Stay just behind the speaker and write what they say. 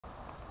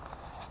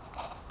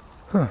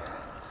Hello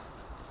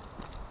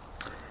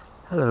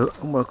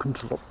and welcome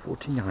to Lot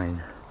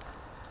 49.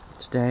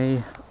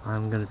 Today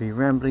I'm going to be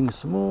rambling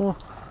some more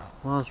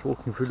whilst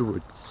walking through the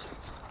woods.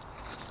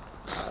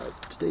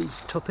 Today's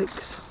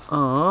topics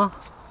are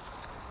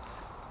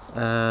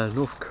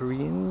North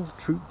Korean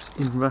troops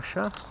in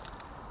Russia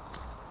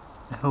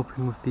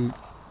helping with the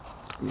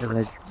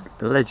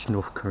alleged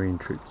North Korean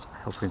troops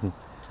helping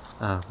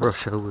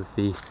Russia with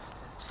the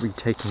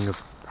retaking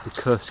of the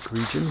Kursk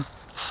region,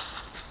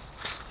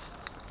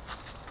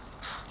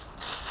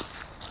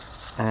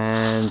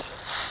 and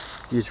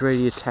the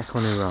Israeli attack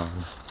on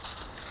Iran.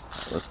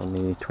 That was on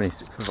the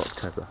 26th of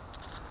October.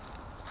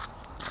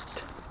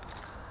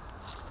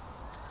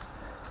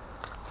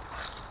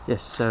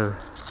 Yes, so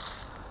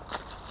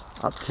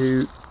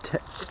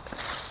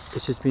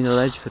it has been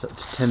alleged that up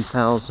to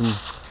 10,000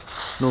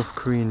 North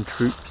Korean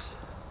troops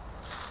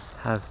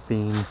have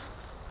been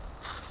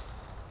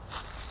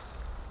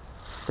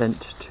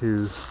sent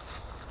to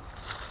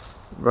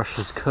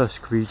Russia's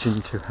Kursk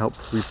region to help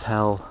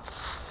repel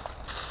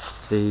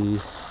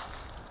the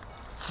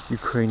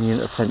Ukrainian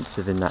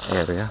offensive in that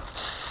area,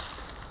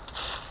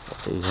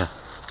 the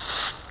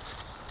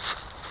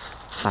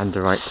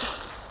Banderite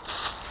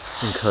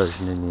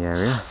incursion in the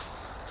area.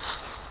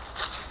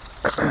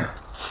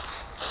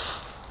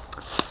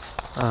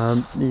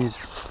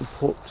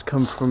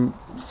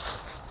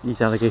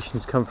 These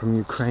allegations come from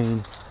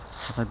Ukraine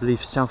and I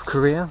believe South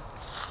Korea.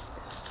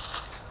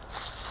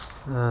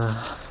 Now,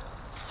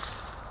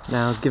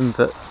 given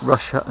that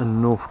Russia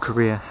and North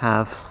Korea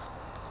have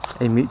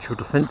a mutual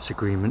defence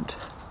agreement,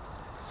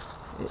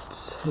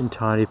 it's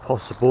entirely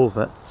possible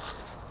that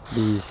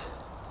these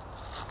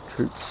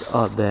troops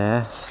are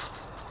there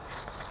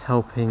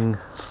helping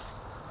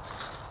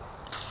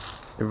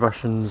the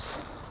Russians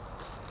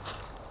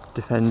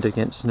defend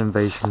against an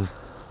invasion.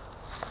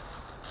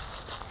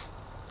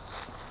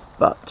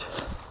 But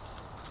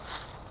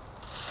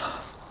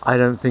I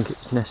don't think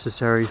it's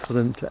necessary for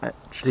them to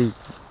actually.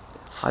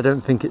 I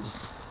don't think it's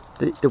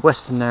the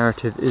Western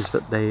narrative is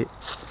that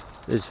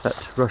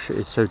Russia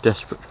is so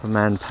desperate for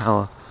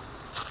manpower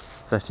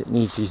that it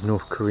needs these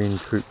North Korean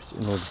troops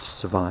in order to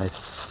survive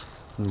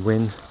and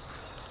win.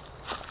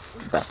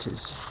 That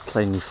is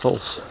plainly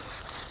false.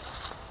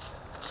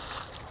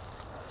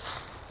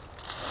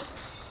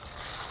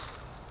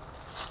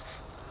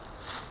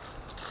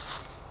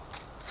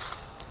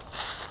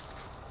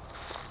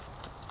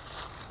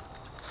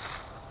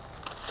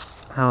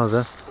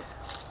 However,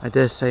 I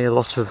dare say a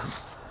lot of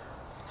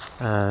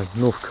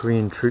North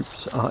Korean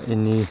troops are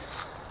in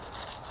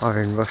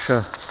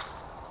Russia,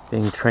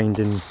 being trained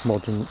in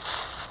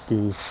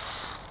the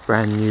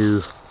brand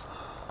new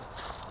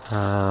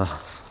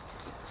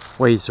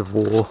ways of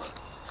war,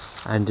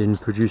 and in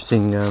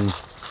producing,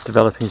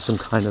 developing some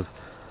kind of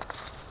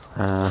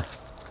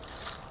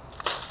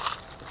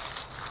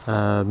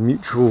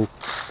mutual,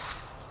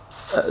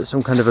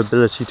 some kind of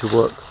ability to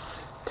work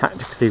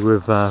tactically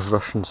with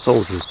Russian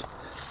soldiers.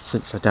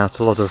 Since I doubt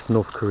a lot of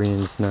North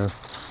Koreans know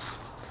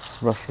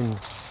Russian,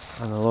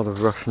 and a lot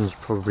of Russians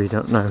probably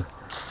don't know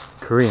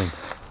Korean,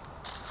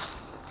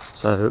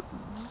 so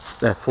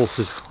their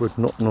forces would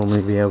not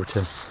normally be able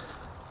to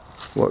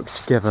work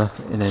together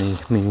in any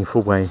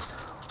meaningful way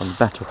on the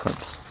battlefront.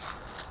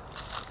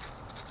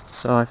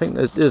 So I think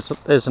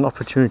there's an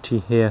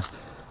opportunity here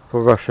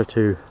for Russia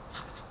to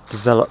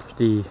develop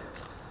the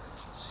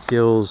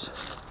skills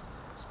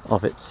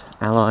of its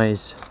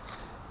allies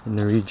in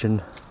the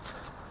region,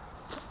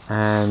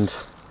 and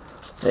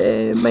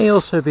it may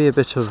also be a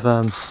bit of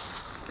the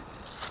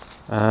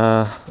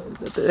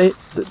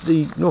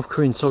North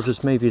Korean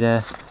soldiers may be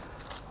there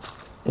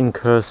in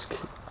Kursk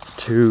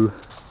to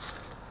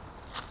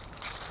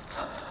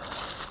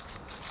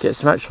get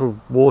some actual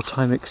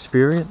wartime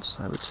experience,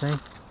 I would say.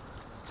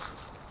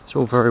 It's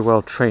all very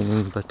well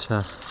training, but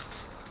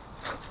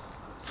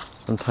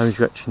sometimes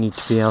you actually need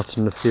to be out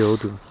in the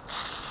field with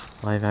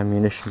live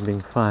ammunition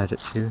being fired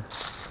at you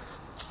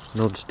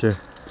in order to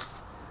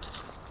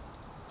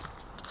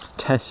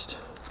test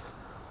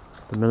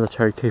the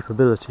military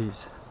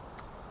capabilities.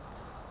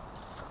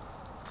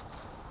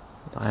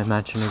 I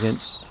imagine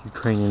against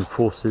Ukrainian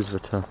forces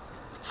that are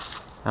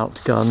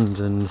outgunned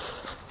and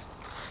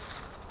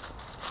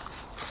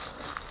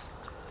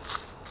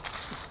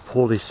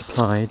poorly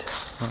supplied.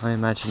 I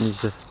imagine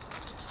this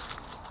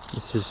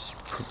is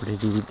probably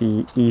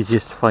the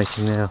easiest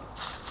fighting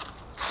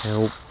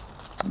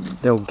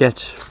they'll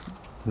get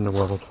in the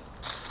world.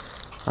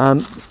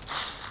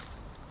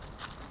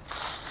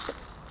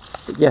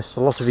 But yes,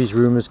 a lot of these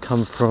rumours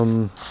come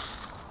from.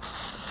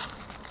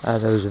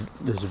 There's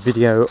a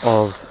video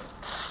of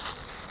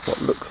what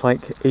looked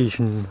like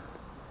Asians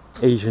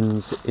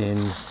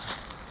in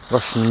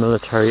Russian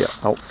military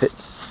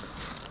outfits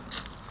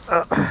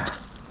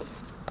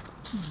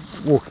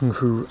walking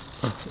through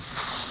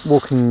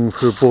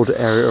a border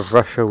area of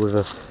Russia with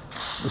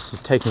this is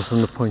taken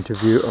from the point of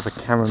view of a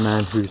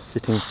cameraman who's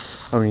sitting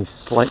only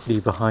slightly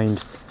behind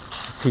a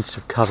piece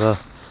of cover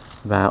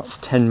about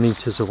 10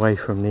 meters away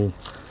from the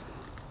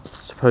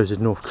supposed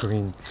North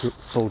Korean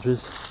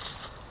soldiers.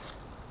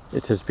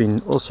 it has been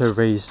also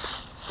raised,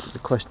 the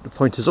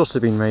point has also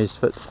been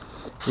raised that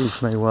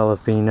these may well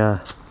have been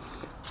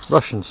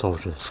Russian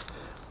soldiers.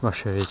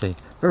 Russia is a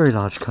very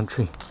large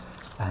country,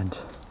 and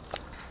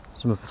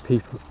some of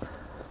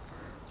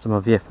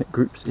the ethnic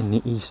groups in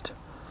the east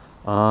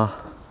are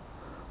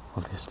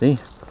obviously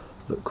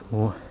look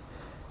more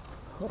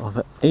of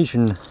an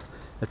Asian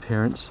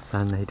appearance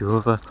than they do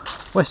of a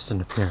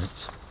Western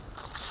appearance.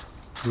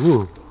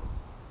 Ooh.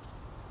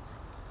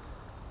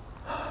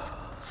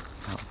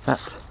 Now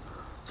that,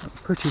 I'm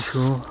pretty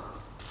sure,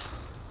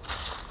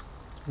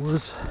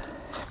 was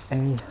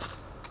not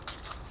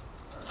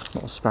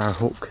a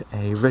sparrowhawk,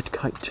 a red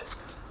kite.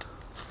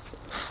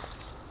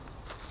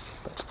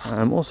 But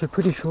I'm also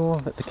pretty sure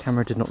that the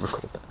camera did not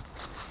record that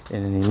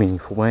in any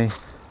meaningful way,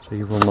 so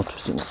you will not have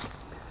seen it.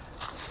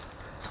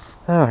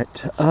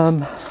 Alright,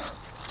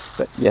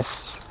 but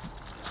yes,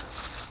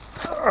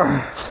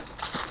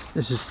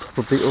 this is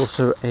probably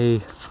also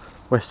a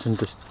Western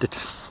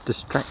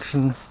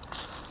distraction,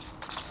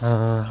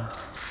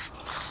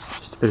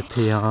 just a bit of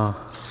PR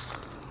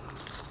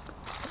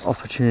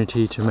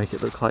opportunity to make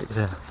it look like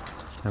they're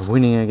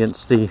winning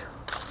against the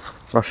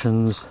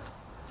Russians.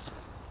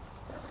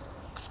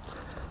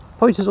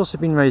 Point has also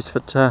been raised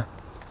that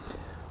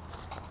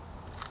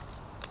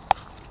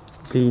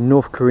the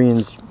North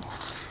Koreans,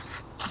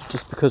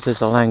 just because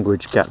there's a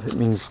language gap, it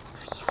means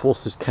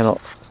forces cannot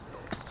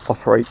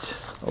operate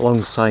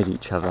alongside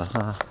each other.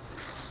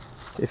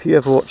 If you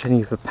ever watch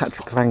any of the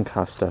Patrick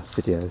Lancaster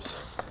videos,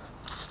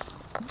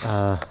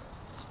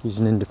 he's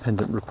an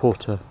independent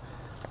reporter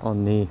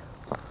on the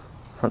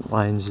front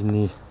lines in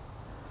the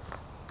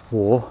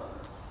war.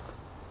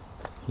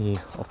 He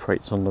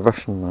operates on the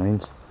Russian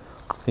lines.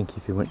 I think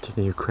if he went to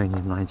the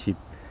Ukrainian lines he'd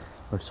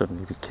most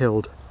certainly be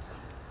killed.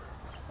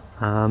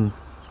 A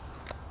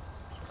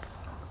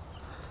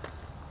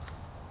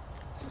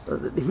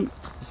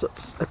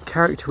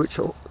character which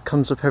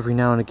comes up every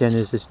now and again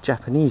is this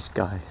Japanese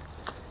guy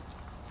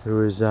who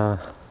was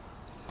once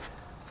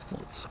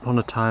upon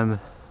a time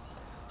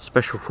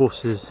special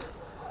forces,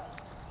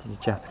 the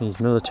Japanese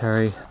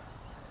military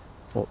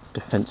or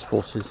defense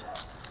forces,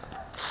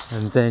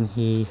 and then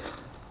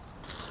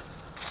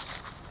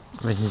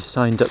when he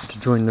signed up to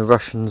join the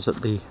Russians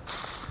at the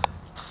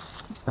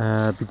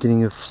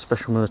beginning of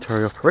special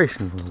military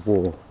operation or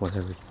war,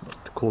 whatever you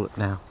want to call it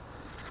now.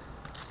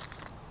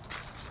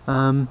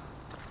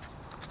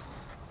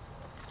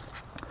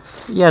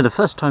 Yeah, the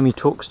first time he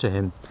talks to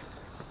him,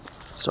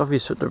 it's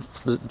obvious that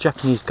the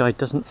Japanese guy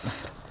doesn't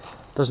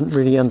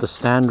really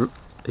understand.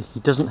 He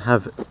doesn't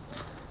have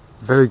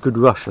very good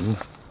Russian,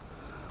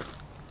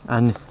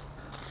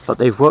 but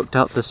they've worked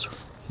out this.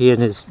 He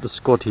and the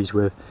squad he's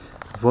with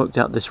have worked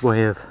out this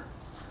way of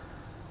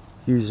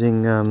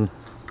using.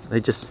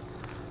 They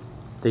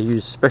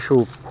use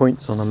special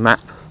points on a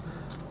map,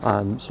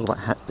 sort of like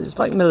it's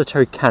like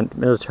military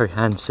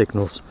hand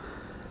signals,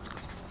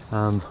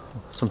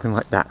 something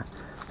like that.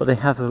 But they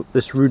have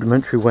this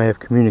rudimentary way of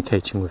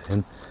communicating with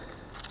him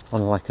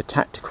on like a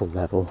tactical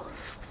level,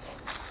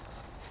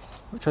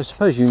 which I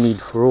suppose you need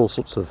for all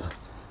sorts of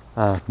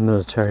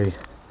military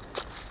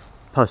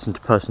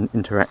person-to-person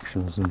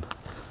interactions, and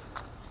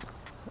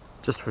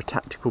just for a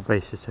tactical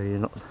basis, so you're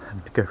not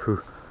having to go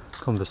through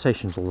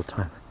conversations all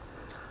the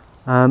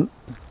time.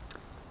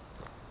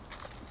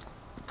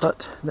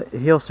 But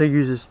he also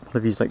uses one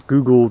of these like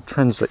Google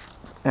Translate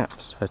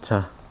apps that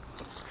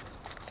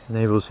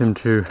enables him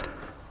to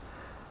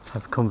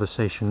have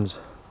conversations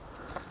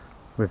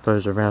with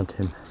those around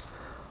him.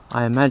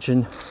 I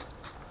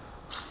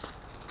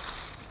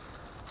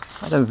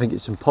don't think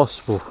it's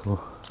impossible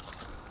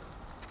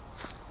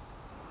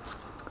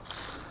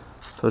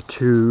for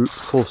two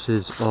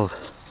forces of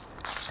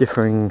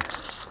differing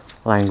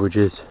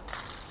languages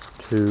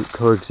to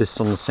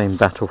coexist on the same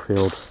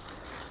battlefield,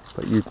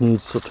 but you'd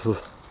need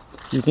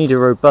a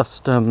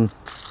robust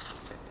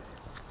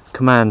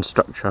command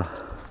structure,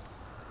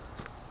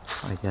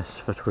 I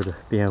guess, that would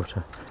be able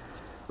to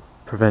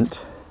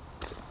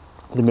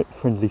limit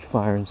friendly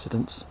fire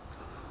incidents.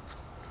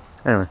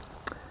 Anyway,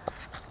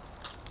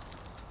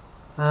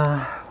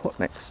 what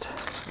next?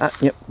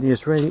 Yep, the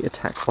Israeli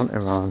attack on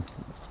Iran.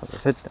 As I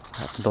said, that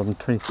happened on the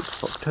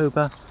 26th of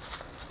October.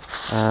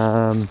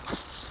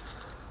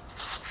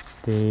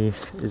 The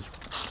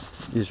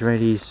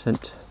Israelis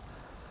sent,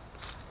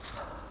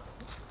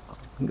 I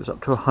think it's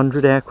up to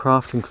 100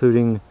 aircraft,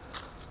 including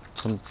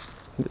I think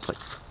it's like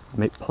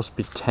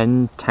possibly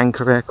 10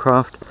 tanker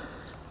aircraft,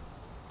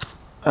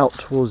 out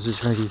towards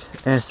Israeli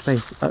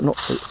airspace, not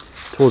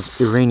towards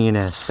Iranian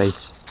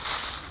airspace,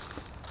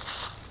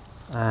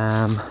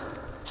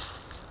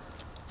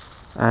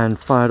 and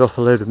fired off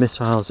a load of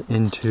missiles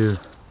into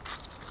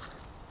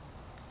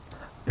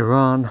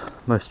Iran,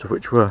 most of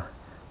which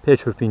appear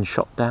to have been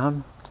shot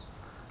down.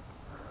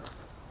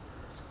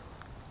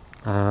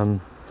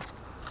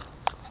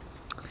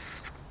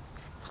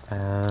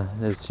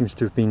 There seems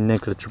to have been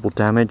negligible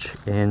damage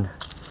in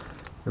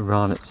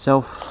Iran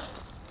itself.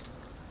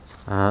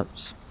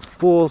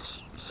 4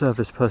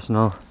 service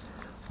personnel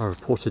are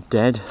reported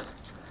dead,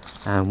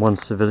 and 1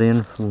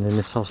 civilian from the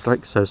missile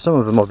strike, so some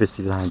of them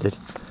obviously landed.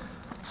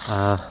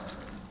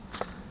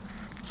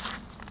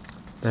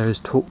 There is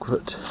talk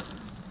that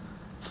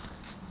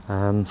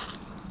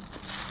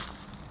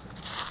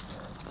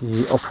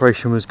the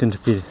operation was going to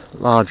be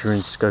larger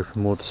in scope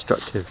and more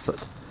destructive, but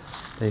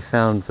the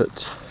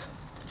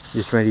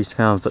Israelis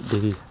found that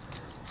the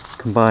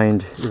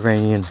combined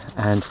Iranian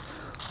and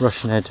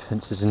Russian air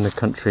defences in the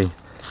country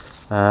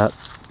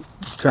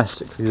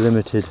drastically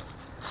limited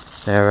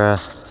their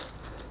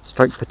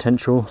strike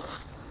potential.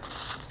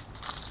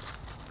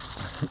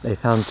 They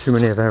found too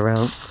many of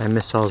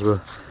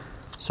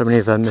so many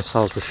of their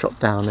missiles were shot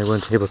down, they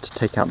weren't able to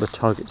take out the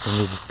targets they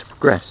needed to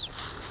progress.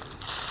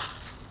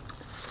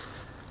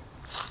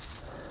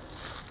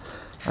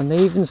 And they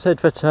even said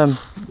that,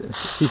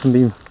 it's even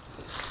been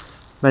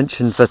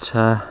mentioned that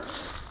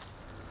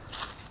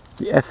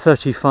the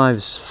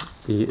F-35s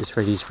the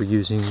Israelis were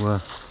using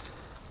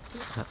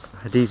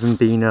had even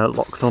been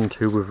locked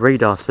onto with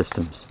radar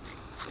systems,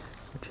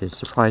 which is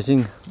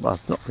surprising. Well,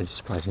 not really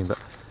surprising, but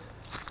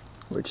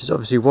which is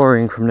obviously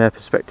worrying from their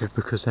perspective,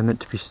 because they're meant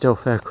to be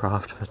stealth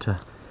aircraft that are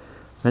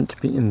meant to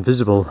be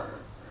invisible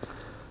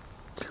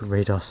to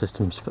radar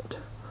systems, but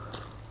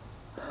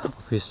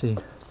obviously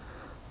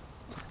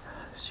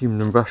assume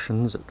the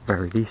Russians, at the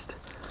very least,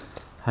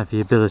 have the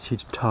ability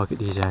to target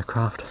these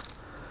aircraft.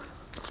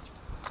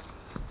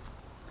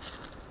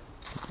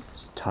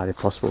 It's entirely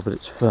possible, but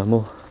it's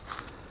thermal.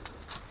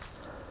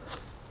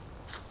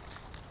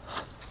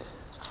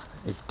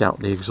 I doubt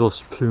the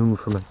exhaust plume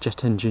from a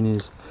jet engine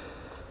is.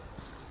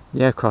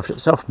 The aircraft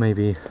itself may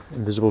be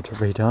invisible to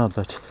radar,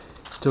 but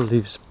it still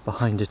leaves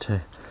behind it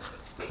a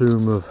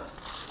plume of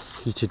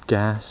heated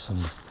gas, and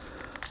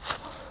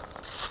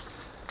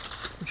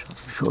which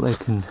I'm sure which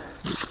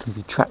can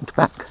be tracked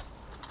back.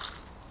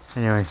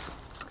 Anyway,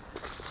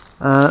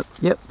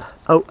 yep.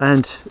 Oh,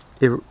 and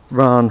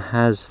Iran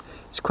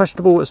it's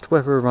questionable as to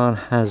whether Iran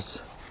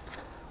has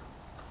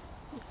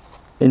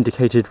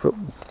indicated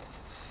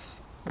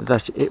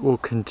that it will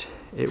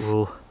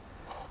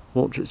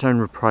launch its own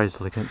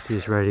reprisal against the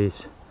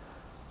Israelis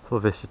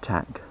for this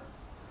attack,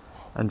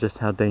 and just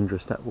how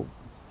dangerous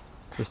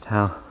just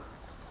how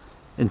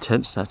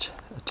intense that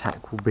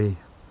attack will be.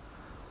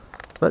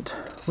 But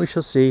we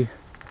shall see.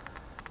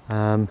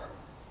 For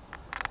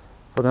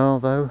now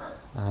though,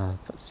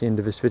 that's the end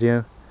of this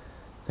video.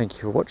 Thank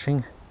you for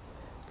watching.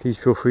 Please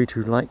feel free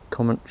to like,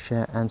 comment,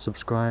 share and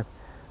subscribe.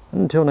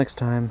 And until next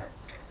time,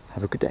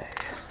 have a good day.